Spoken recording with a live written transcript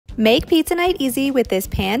Make pizza night easy with this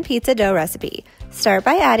pan pizza dough recipe. Start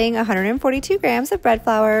by adding 142 grams of bread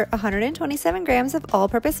flour, 127 grams of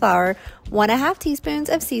all-purpose flour, 1/2 teaspoons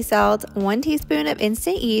of sea salt, 1 teaspoon of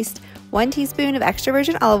instant yeast, 1 teaspoon of extra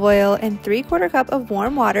virgin olive oil, and 3/4 cup of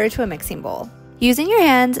warm water to a mixing bowl. Using your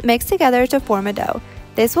hands, mix together to form a dough.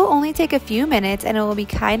 This will only take a few minutes and it will be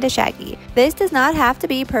kinda shaggy. This does not have to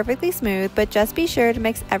be perfectly smooth, but just be sure to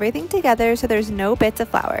mix everything together so there's no bits of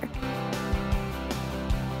flour.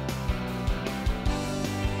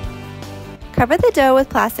 Cover the dough with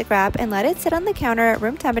plastic wrap and let it sit on the counter at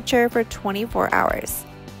room temperature for 24 hours.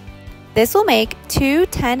 This will make 2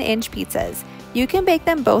 10-inch pizzas. You can bake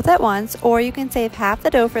them both at once, or you can save half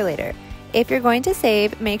the dough for later. If you're going to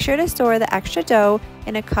save, make sure to store the extra dough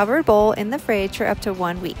in a covered bowl in the fridge for up to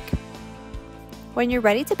 1 week. When you're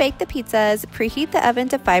ready to bake the pizzas, preheat the oven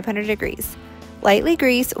to 500 degrees. Lightly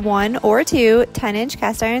grease 1 or 2 10-inch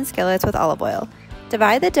cast iron skillets with olive oil.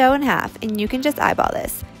 Divide the dough in half, and you can just eyeball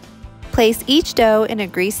this. Place each dough in a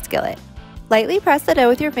greased skillet. Lightly press the dough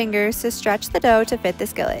with your fingers to stretch the dough to fit the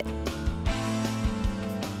skillet.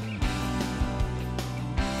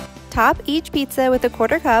 Top each pizza with a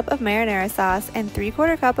 1/4 cup of marinara sauce and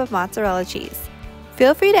 3/4 cup of mozzarella cheese.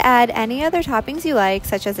 Feel free to add any other toppings you like,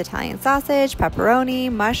 such as Italian sausage,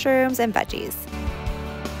 pepperoni, mushrooms, and veggies.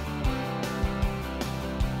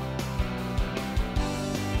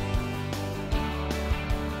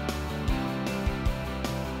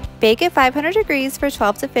 Bake at 500 degrees for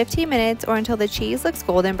 12 to 15 minutes or until the cheese looks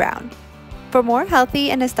golden brown. For more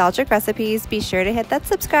healthy and nostalgic recipes, be sure to hit that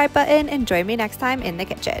subscribe button and join me next time in the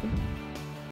kitchen.